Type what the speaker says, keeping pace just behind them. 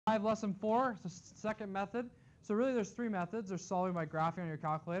5 less than 4, it's the second method. So really there's three methods. There's solving by graphing on your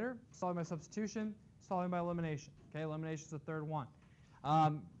calculator, solving by substitution, solving by elimination. Okay, elimination is the third one.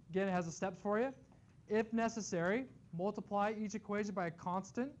 Again, it has the steps for you. If necessary, multiply each equation by a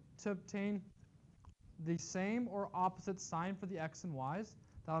constant to obtain the same or opposite sign for the x and y's.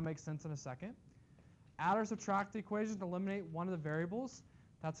 That'll make sense in a second. Add or subtract the equation to eliminate one of the variables.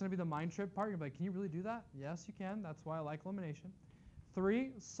 That's going to be the mind trip part. You're like, can you really do that? Yes, you can. That's why I like elimination.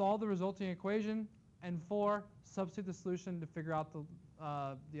 3, solve the resulting equation. And 4, substitute the solution to figure out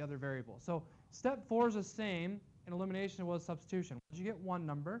the other variable. So step 4 is the same in elimination as substitution. Once you get one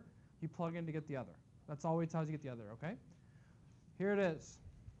number, you plug in to get the other. That's always how you get the other, okay? Here it is.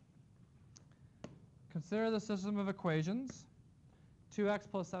 Consider the system of equations. 2x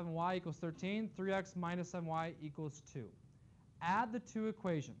plus 7y equals 13. 3x minus 7y equals 2. Add the two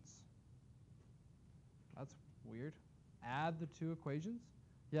equations. That's weird. Add the two equations?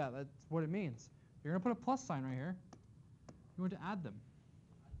 Yeah, that's what it means. You're going to put a plus sign right here. You're going to add them.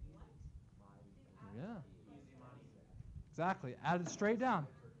 Yeah. Exactly. Add it straight down.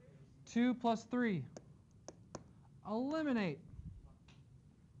 2 plus 3. Eliminate.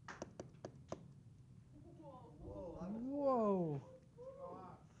 Whoa.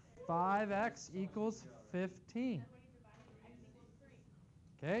 5x equals 15.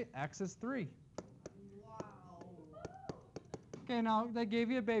 Okay, x is 3. Okay, now they gave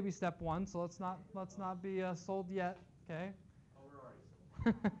you a baby step 1, so let's not be sold yet. Okay. Oh, we're already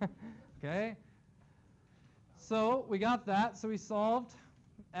sold. Okay. So we got that. So we solved.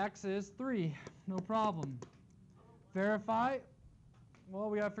 X is 3. No problem. Verify. Well,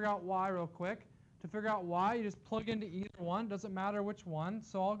 we got to figure out y real quick. To figure out y, you just plug into either one. Doesn't matter which one.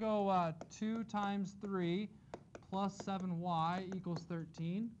 So I'll go 2 times 3 plus 7y equals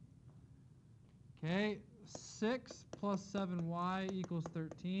 13. Okay. 6 plus 7y equals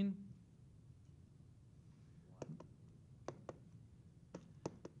 13.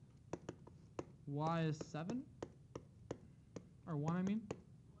 Y is 7. Or 1, I mean.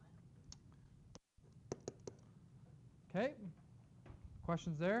 Okay.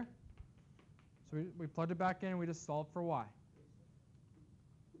 Questions there? So we plugged it back in and we just solved for y.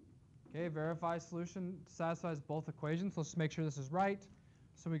 Okay, verify solution satisfies both equations. Let's make sure this is right.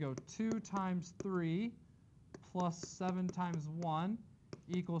 So we go 2 times 3 plus 7 times 1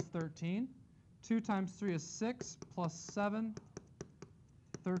 equals 13. 2 times 3 is 6 plus 7.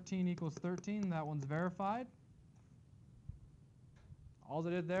 13 equals 13. That one's verified. All I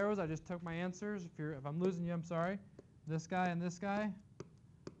did there was I just took my answers. If I'm losing you, I'm sorry. This guy and this guy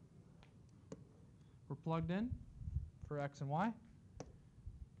were plugged in for x and y.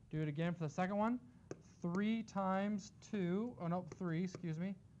 Do it again for the second one. 3 times 2, oh no, 3, excuse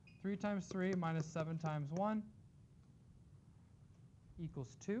me. 3 times 3 minus 7 times 1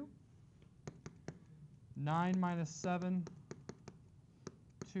 equals 2. 9 minus 7,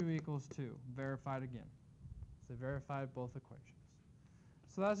 2 equals 2. Verified again. So verified both equations.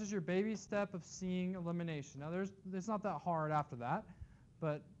 So that's just your baby step of seeing elimination. Now it's not that hard after that,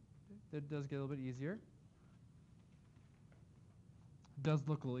 but it does get a little bit easier. It does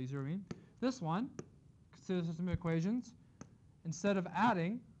look a little easier, I mean. This one, consider the system of equations. Instead of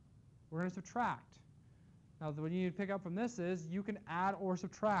adding, we're going to subtract. Now, what you need to pick up from this is you can add or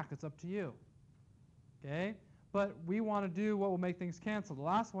subtract. It's up to you. Okay? But we want to do what will make things cancel. The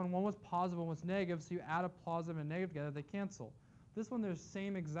last one was positive, one was negative, so you add a positive and a negative together, they cancel. This one, they're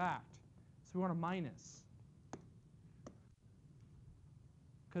same exact. So we want a minus.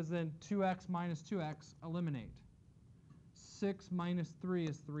 Because then 2x minus 2x, eliminate. 6 minus 3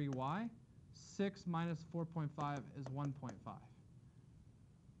 is 3y. 6 minus 4.5 is 1.5.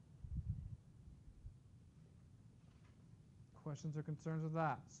 Questions or concerns with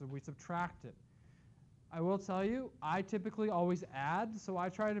that? So we subtract it. I will tell you, I typically always add, so I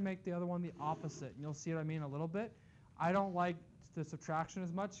try to make the other one the opposite. And you'll see what I mean a little bit. I don't like the subtraction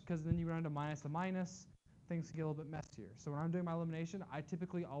as much because then you run into minus to minus. Things get a little bit messier. So when I'm doing my elimination, I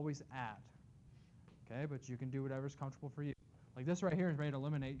typically always add. Okay, but you can do whatever's comfortable for you. Like this right here is ready to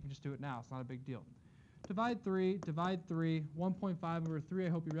eliminate. You can just do it now. It's not a big deal. Divide 3, divide 3. 1.5 over 3, I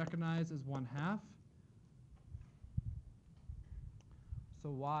hope you recognize, is 1/2.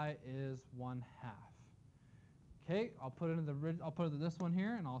 So y is 1/2. Okay, I'll put it in this one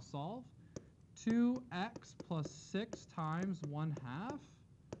here and I'll solve. 2x plus 6 times 1/2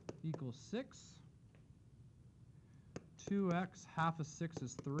 equals 6. 2x, half of 6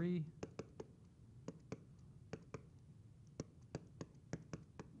 is 3.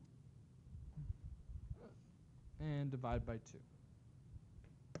 And divide by 2.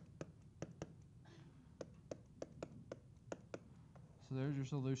 So there's your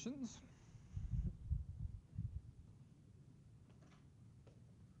solutions.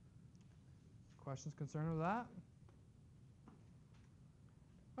 Questions concerned with that?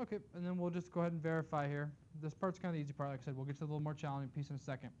 Okay, and then we'll just go ahead and verify here. This part's kind of the easy part. Like I said, we'll get to the little more challenging piece in a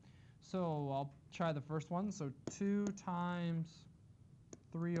second. So I'll try the first one. So 2 times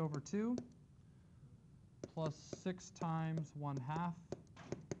 3 over 2 plus 6 times 1/2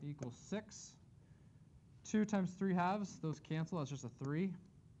 equals 6. 2 times 3 halves, those cancel. That's just a 3.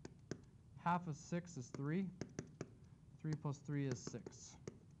 Half of 6 is 3. 3 plus 3 is 6.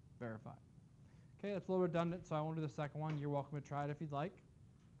 Verify. Okay, that's a little redundant, so I won't do the second one. You're welcome to try it if you'd like.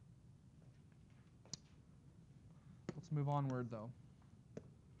 Let's move onward, though.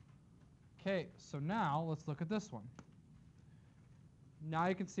 Okay, so now let's look at this one. Now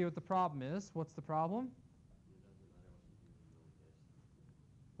you can see what the problem is. What's the problem?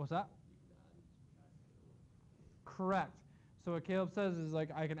 What's that? Correct. So what Caleb says is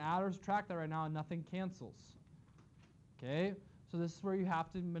like I can add or subtract that right now and nothing cancels. Okay? So this is where you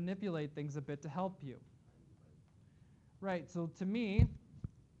have to manipulate things a bit to help you. Right, so to me,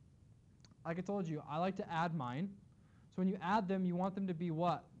 like I told you, I like to add mine. So when you add them, you want them to be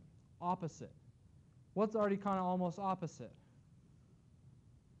what? Opposite. What's already kind of almost opposite?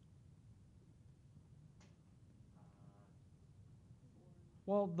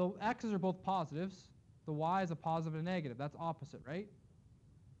 Well, the x's are both positives. The y is a positive and a negative. That's opposite, right?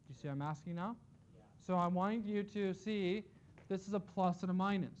 Do you see what I'm asking now? Yeah. So I'm wanting you to see this is a plus and a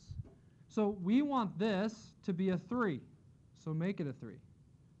minus. So we want this to be a 3. So make it a 3.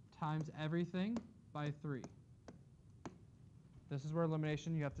 Times everything by 3. This is where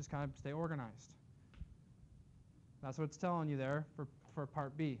elimination, you have to just kind of stay organized. That's what it's telling you there for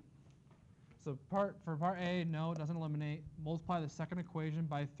part B. So for part A, no, it doesn't eliminate. Multiply the second equation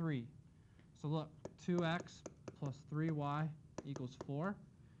by 3. So look, 2x plus 3y equals 4.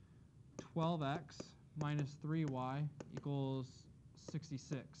 12x minus 3y equals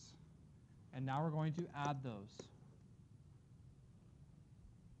 66. And now we're going to add those.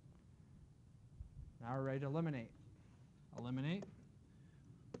 Now we're ready to eliminate. Eliminate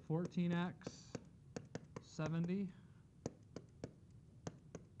 14x, 70,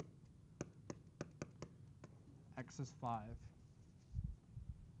 x is 5.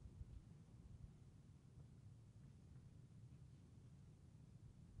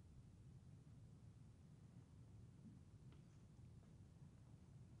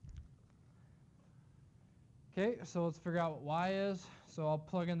 Okay, so let's figure out what y is. So I'll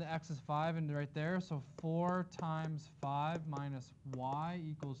plug in the x is 5 into right there. So 4 times 5 minus y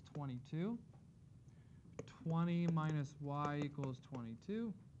equals 22. 20 minus y equals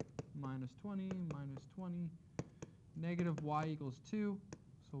 22. Minus 20 minus 20. Negative y equals 2.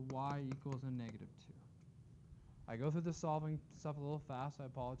 So y equals a negative 2. I go through the solving stuff a little fast. I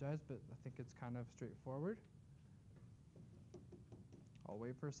apologize, but I think it's kind of straightforward. I'll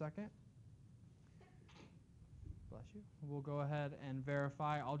wait for a second. Bless you. We'll go ahead and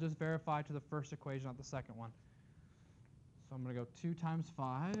verify. I'll just verify to the first equation, not the second one. So I'm going to go 2 times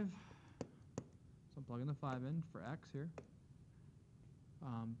 5. So I'm plugging the 5 in for x here.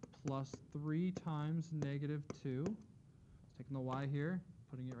 Plus 3 times negative 2. Taking the y here,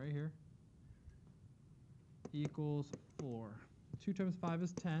 putting it right here. Equals 4. 2 times 5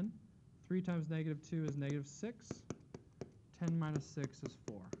 is 10. 3 times negative 2 is negative 6. 10 minus 6 is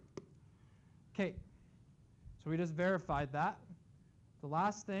 4. Okay. So we just verified that. The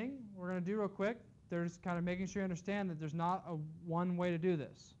last thing we're going to do real quick, there's kind of making sure you understand that there's not a one way to do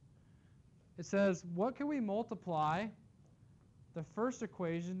this. It says, what can we multiply the first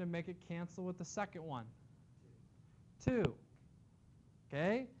equation to make it cancel with the second one? 2.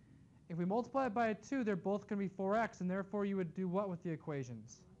 Okay? If we multiply it by a 2, they're both going to be 4x, and therefore you would do what with the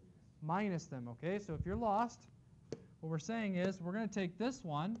equations? Minus them, okay? So if you're lost, what we're saying is we're going to take this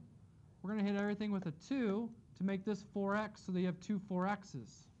one, we're going to hit everything with a 2 to make this 4x so that you have 2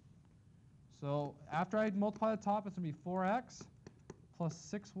 4x's. So after I multiply the top, it's going to be 4x plus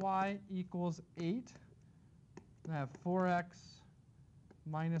 6y equals 8. And I have 4x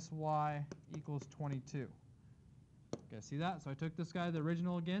minus y equals 22. Okay, see that? So I took this guy, the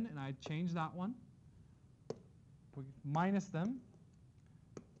original again, and I changed that one. We minus them.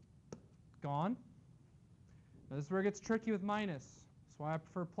 Gone. Now this is where it gets tricky with minus. That's why I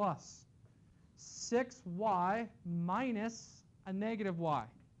prefer plus. 6y minus a negative y.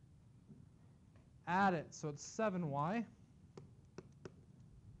 Add it, so it's 7y.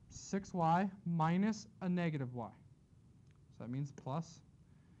 6y minus a negative y. So that means plus.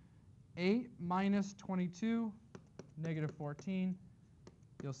 8 minus 22, negative 14.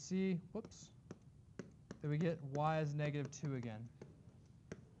 You'll see, whoops, that we get y as negative 2 again.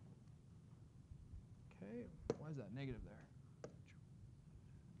 Why is that negative there?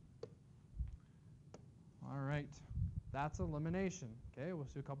 All right, that's elimination. Okay, we'll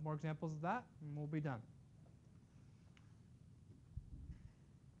do a couple more examples of that, and we'll be done.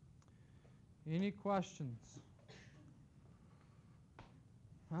 Any questions?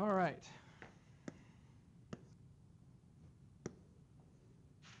 All right.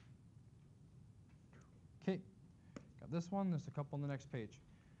 Okay, got this one. There's a couple on the next page.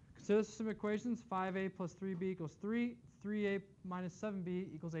 Consider some equations. 5a plus 3b equals 3. 3a minus 7b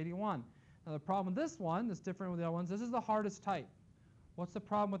equals 81. Now the problem with this one is different with the other ones. This is the hardest type. What's the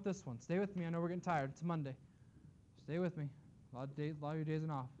problem with this one? Stay with me. I know we're getting tired. It's Monday. Stay with me. A lot of your days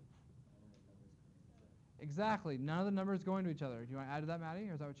are off. Exactly. None of the numbers go into each other. Do you want to add to that,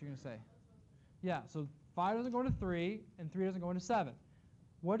 Maddie, or is that what you're going to say? Yeah, so 5 doesn't go into 3, and 3 doesn't go into 7.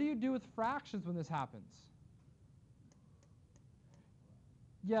 What do you do with fractions when this happens?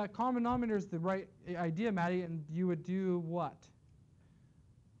 Yeah, common denominator is the right idea, Maddie, and you would do what?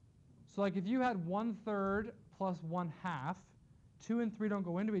 So like if you had 1/3 plus 1/2, 2 and 3 don't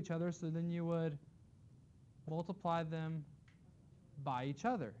go into each other, so then you would multiply them by each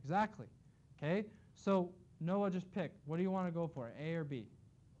other. Exactly. Okay? So Noah just picked. What do you want to go for, A or B?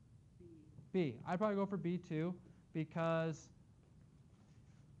 B. I'd probably go for B too, because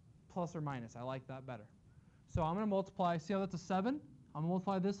plus or minus. I like that better. So I'm going to multiply. See how that's a 7? I'm going to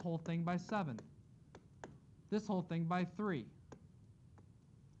multiply this whole thing by 7. This whole thing by 3.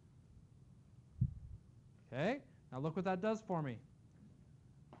 Okay? Now look what that does for me.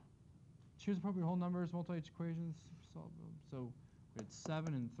 Choose appropriate whole numbers, multiply each equations, solve them. So we had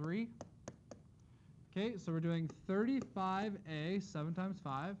 7 and 3. Okay, so we're doing 35a, 7 times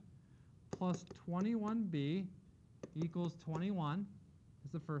 5, plus 21b equals 21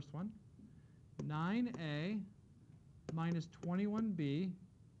 is the first one. 9a minus 21b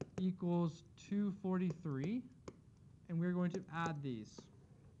equals 243. And we're going to add these.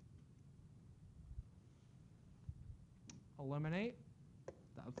 Eliminate.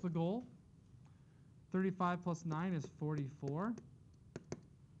 That's the goal. 35 plus 9 is 44.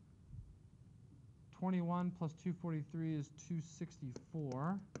 21 plus 243 is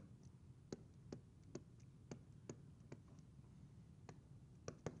 264.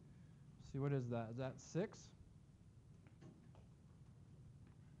 See, what is that? Is that 6?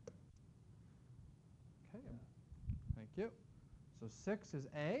 Okay, thank you. So 6 is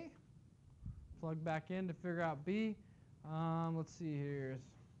A. Plug back in to figure out B. Let's see here.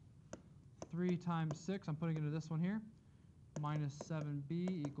 3 times 6, I'm putting it into this one here. Minus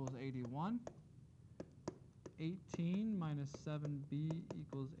 7b equals 81. 18 minus 7b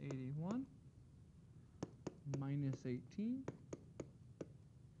equals 81. Minus 18.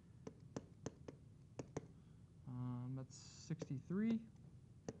 That's 63.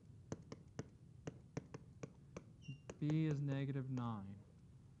 B is negative 9.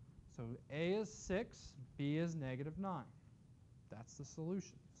 So A is 6, B is negative 9. That's the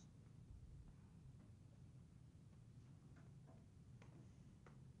solutions.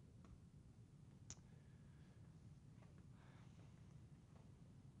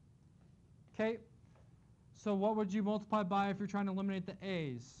 Okay, so what would you multiply by if you're trying to eliminate the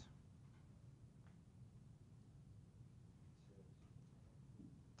A's?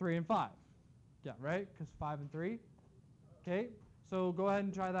 3 and 5. Yeah, right? Because 5 and 3. Okay, so go ahead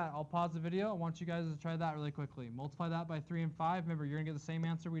and try that. I'll pause the video. I want you guys to try that really quickly. Multiply that by 3 and 5. Remember, you're going to get the same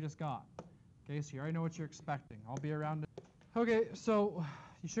answer we just got. Okay, so you already know what you're expecting. I'll be around. Okay, so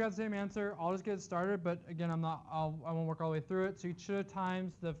you should have the same answer. I'll just get it started, but again, I won't work all the way through it. So you should have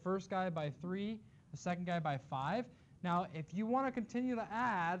times the first guy by 3, the second guy by 5. Now, if you want to continue to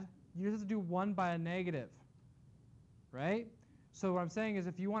add, you just have to do 1 by a negative, right? So what I'm saying is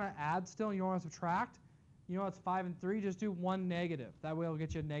if you want to add still and you don't want to subtract, you know it's 5 and 3, just do 1 negative. That way it'll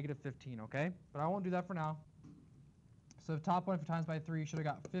get you a negative 15, okay? But I won't do that for now. So the top one, if you times by 3, you should have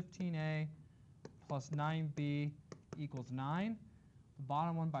got 15a plus 9b equals 9. The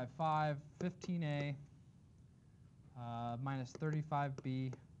bottom one by 5, 15a minus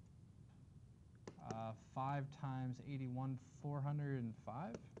 35b, 5 times 81,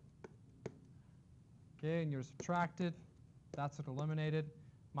 405. Okay, and you're subtracted. That's what eliminated.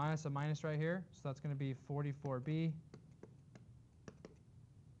 Minus a minus right here, so that's going to be 44b.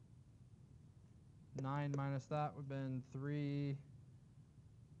 9 minus that would have been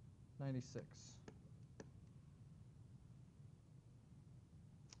 396.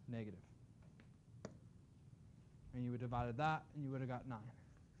 Negative. And you would have divided that, and you would have got 9.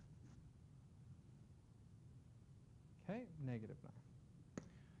 Okay, negative 9.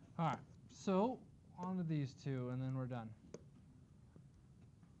 All right, so on to these two, and then we're done.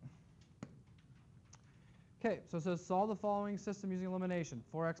 Okay, so it says solve the following system using elimination.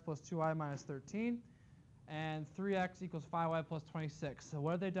 4x plus 2y minus 13 and 3x equals 5y plus 26. So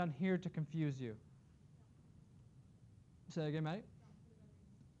what have they done here to confuse you? Say that again, Maddie?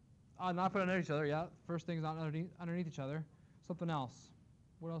 Not put underneath each other, yeah. First thing's not underneath each other. Something else.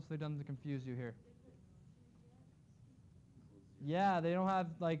 What else have they done to confuse you here? Yeah, they don't have,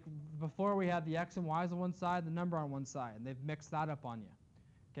 like, before we had the x and y's on one side, the number on one side, and they've mixed that up on you.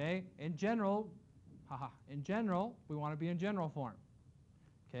 Okay? In general, we want to be in general form.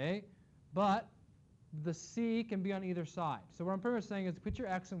 Okay? But the c can be on either side. So what I'm pretty much saying is put your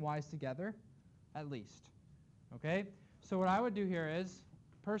x and y's together, at least. Okay? So what I would do here is,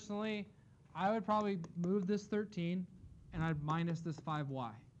 personally, I would probably move this 13, and I'd minus this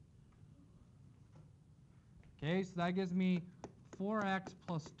 5y. Okay, so that gives me 4x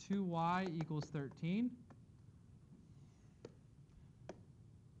plus 2y equals 13.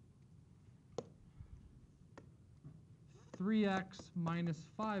 (3x minus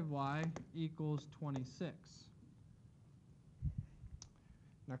 5y equals 26.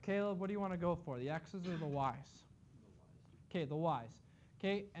 Now, Caleb, what do you want to go for, the x's or the y's? Okay, the y's.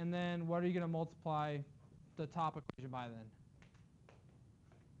 Okay, and then what are you going to multiply the top equation by then?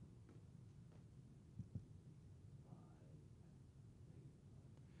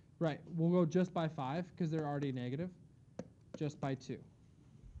 Right, we'll go just by 5 because they're already negative. Just by 2.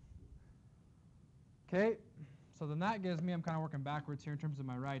 Okay, so then that gives me, I'm kind of working backwards here in terms of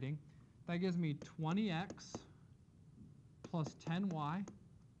my writing. That gives me 20x plus 10y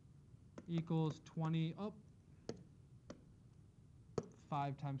equals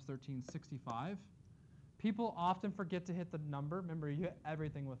 5 times 13, 65. People often forget to hit the number. Remember, you hit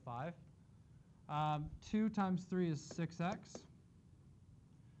everything with 5. 2 times 3 is 6x.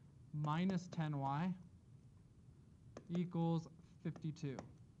 Minus 10y equals 52.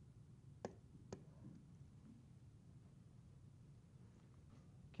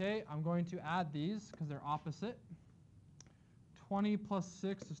 Okay, I'm going to add these because they're opposite. 20 plus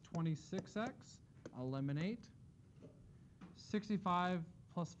 6 is 26x. Eliminate. 65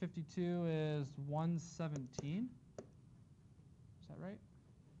 plus 52 is 117. Is that right?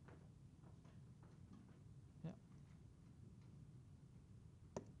 Yeah.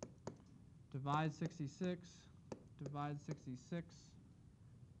 Divide 66. Divide 66.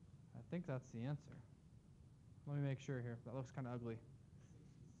 I think that's the answer. Let me make sure here. That looks kind of ugly.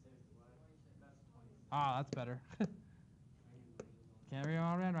 Ah, that's better. Can't read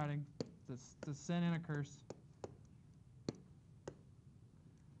my own handwriting. It's a sin and a curse.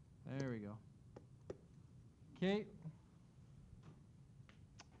 There we go. Okay.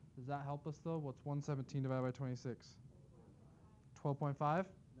 Does that help us though? What's 117 divided by 26? 12.5?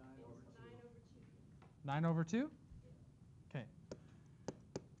 9 over 2? Okay.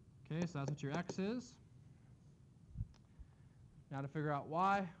 Okay, so that's what your x is. Now to figure out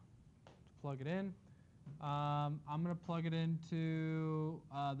y, to plug it in. I'm going to plug it into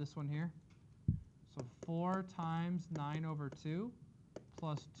this one here. So 4 times 9 over 2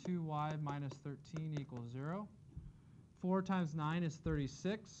 plus 2y minus 13 equals 0. 4 times 9 is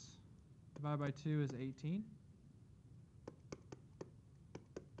 36. Divided by 2 is 18.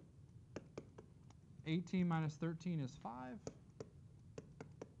 18 minus 13 is 5.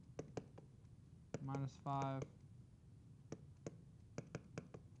 Minus 5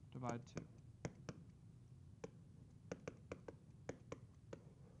 divide 2.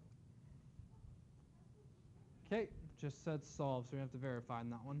 Okay, just said solve, so we have to verify on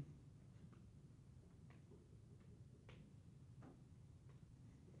that one.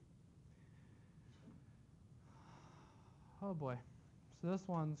 Oh boy, so this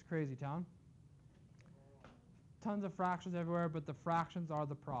one's crazy town. Tons of fractions everywhere, but the fractions are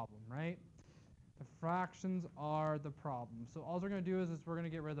the problem, right? The fractions are the problem. So all we're going to do is we're going to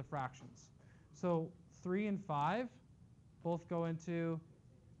get rid of the fractions. So 3 and 5 both go into,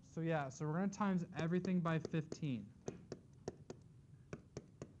 so yeah, so we're going to times everything by 15.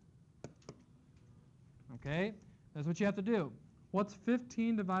 Okay, that's what you have to do. What's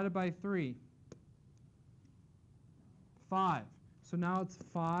 15 divided by 3? 5. So now it's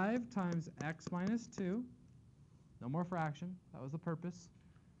 5 times x minus 2. No more fraction. That was the purpose.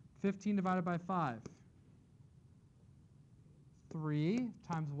 15 divided by 5. 3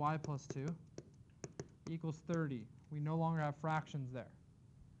 times y plus 2 equals 30. We no longer have fractions there.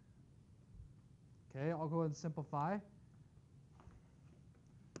 Okay, I'll go ahead and simplify.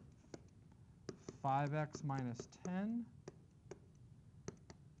 5x minus 10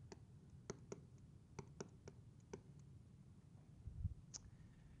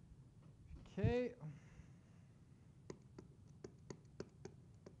 okay.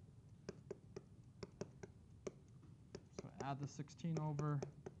 add the 16 over.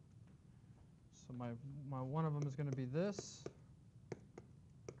 So my one of them is going to be this.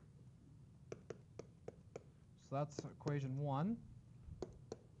 So that's equation 1.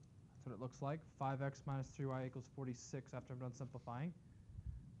 That's what it looks like. 5x minus 3y equals 46 after I've done simplifying.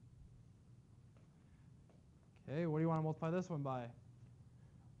 Okay, what do you want to multiply this one by?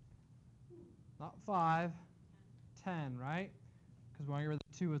 Not 5, 10, right? Because we want to get rid of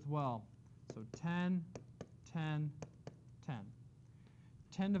the 2 as well. So 10, 10, 10.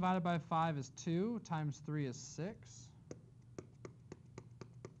 10 divided by 5 is 2, times 3 is 6.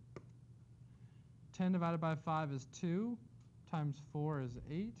 10 divided by 5 is 2, times 4 is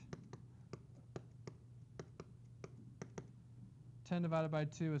 8. 10 divided by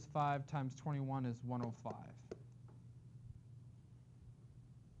 2 is 5, times 21 is 105.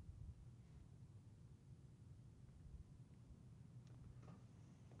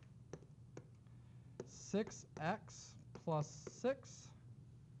 6x plus 6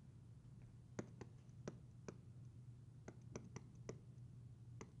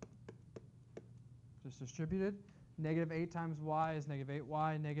 just distributed. Negative 8 times y is negative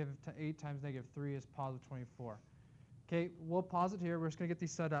 8y. Negative 8 times negative 3 is positive 24. Okay, we'll pause it here. We're just going to get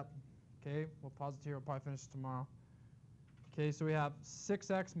these set up. Okay, we'll pause it here. We'll probably finish tomorrow. Okay, so we have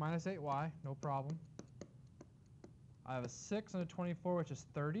 6x minus 8y, no problem. I have a 6 and a 24, which is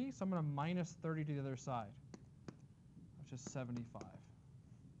 30, so I'm going to minus 30 to the other side, which is 75.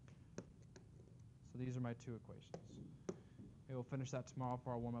 So these are my two equations. Maybe we'll finish that tomorrow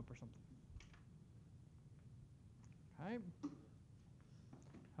for our warm-up or something. Okay.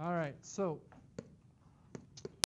 All right, so